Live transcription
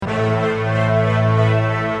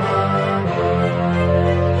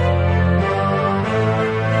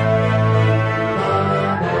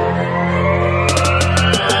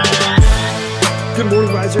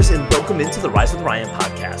to the Rise with Ryan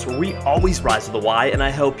podcast, where we always rise with a Y, and I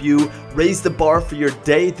help you raise the bar for your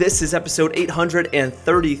day. This is episode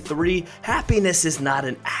 833. Happiness is not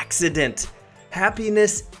an accident.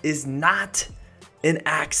 Happiness is not an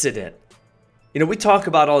accident. You know, we talk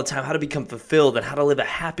about all the time how to become fulfilled and how to live a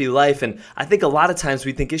happy life, and I think a lot of times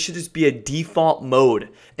we think it should just be a default mode.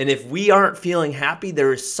 And if we aren't feeling happy,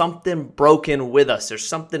 there is something broken with us. There's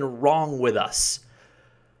something wrong with us.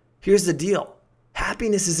 Here's the deal.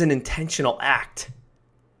 Happiness is an intentional act.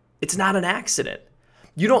 It's not an accident.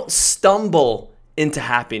 You don't stumble into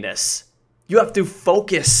happiness. You have to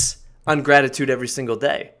focus on gratitude every single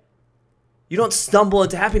day. You don't stumble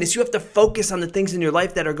into happiness. You have to focus on the things in your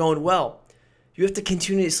life that are going well. You have to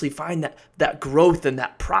continuously find that growth and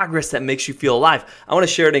that progress that makes you feel alive. I want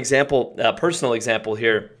to share an example, a personal example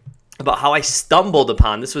here about how I stumbled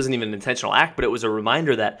upon, this wasn't even an intentional act, but it was a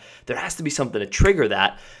reminder that there has to be something to trigger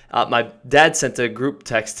that. My dad sent a group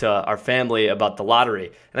text to our family about the lottery,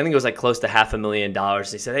 and I think it was like close to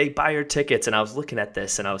 $500,000. He said, hey, buy your tickets. And I was looking at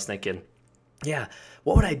this and I was thinking, yeah,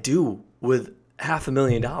 what would I do with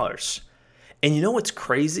 $500,000? And you know what's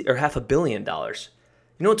crazy? Or $500 million.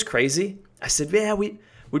 You know what's crazy? I said, yeah, we'd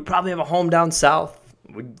probably have a home down south.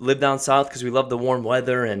 We'd live down south because we love the warm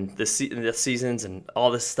weather and the seasons and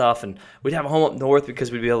all this stuff. And we'd have a home up north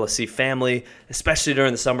because we'd be able to see family, especially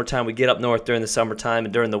during the summertime. We'd get up north during the summertime,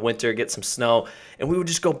 and during the winter, get some snow. And we would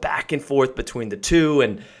just go back and forth between the two.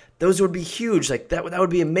 And those would be huge. Like that would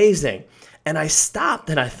be amazing. And I stopped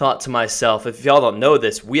and I thought to myself, if y'all don't know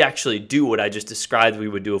this, we actually do what I just described we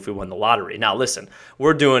would do if we won the lottery. Now, listen,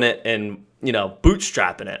 we're doing it in,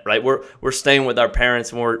 bootstrapping it, right? We're staying with our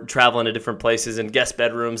parents and we're traveling to different places and guest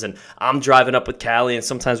bedrooms, and I'm driving up with Callie, and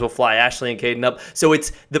sometimes we'll fly Ashley and Caden up. So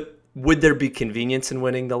would there be convenience in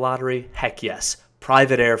winning the lottery? Heck yes.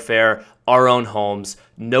 Private airfare, our own homes,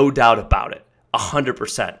 no doubt about it,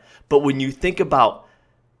 100%. But when you think about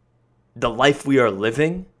the life we are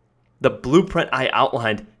living, the blueprint I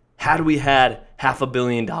outlined, had we had $500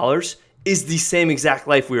 million, is the same exact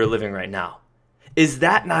life we are living right now. Is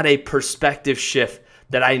that not a perspective shift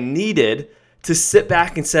that I needed to sit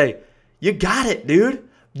back and say, you got it, dude.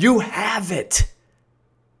 You have it.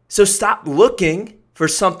 So stop looking for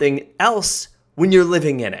something else when you're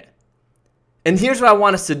living in it. And here's what I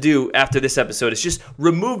want us to do after this episode is just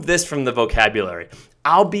remove this from the vocabulary.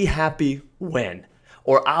 I'll be happy when,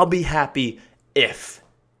 or I'll be happy if.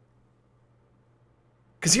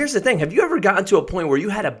 Because here's the thing, have you ever gotten to a point where you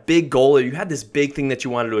had a big goal, or you had this big thing that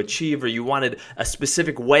you wanted to achieve, or you wanted a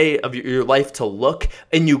specific way of your life to look,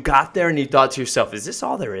 and you got there and you thought to yourself, is this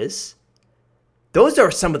all there is? Those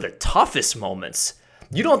are some of the toughest moments.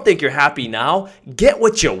 You don't think you're happy now? Get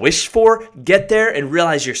what you wish for, get there and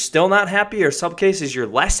realize you're still not happy, or in some cases you're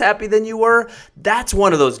less happy than you were. That's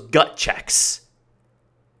one of those gut checks.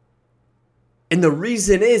 And the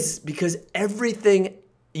reason is because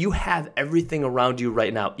you have everything around you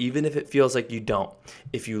right now, even if it feels like you don't.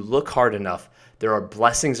 If you look hard enough, there are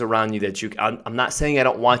blessings around you that I'm not saying I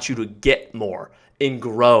don't want you to get more and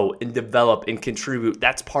grow and develop and contribute.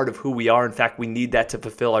 That's part of who we are. In fact, we need that to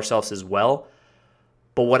fulfill ourselves as well.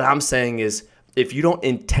 But what I'm saying is, if you don't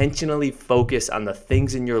intentionally focus on the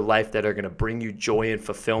things in your life that are going to bring you joy and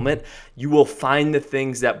fulfillment, you will find the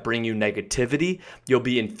things that bring you negativity. You'll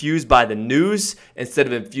be infused by the news instead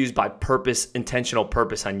of infused by intentional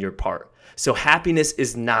purpose on your part. So happiness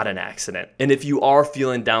is not an accident. And if you are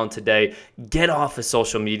feeling down today, get off of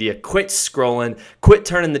social media, quit scrolling, quit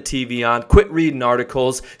turning the TV on, quit reading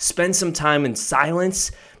articles, spend some time in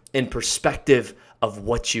silence and perspective of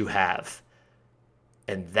what you have.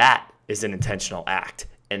 And that is an intentional act,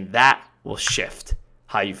 and that will shift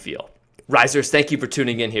how you feel. Risers, thank you for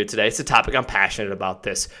tuning in here today. It's a topic I'm passionate about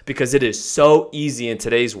this because it is so easy in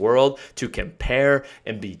today's world to compare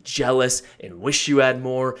and be jealous and wish you had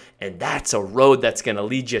more, and that's a road that's going to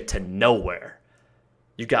lead you to nowhere.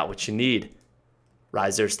 You got what you need.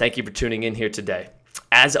 Risers, thank you for tuning in here today.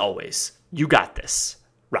 As always, you got this.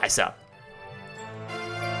 Rise up.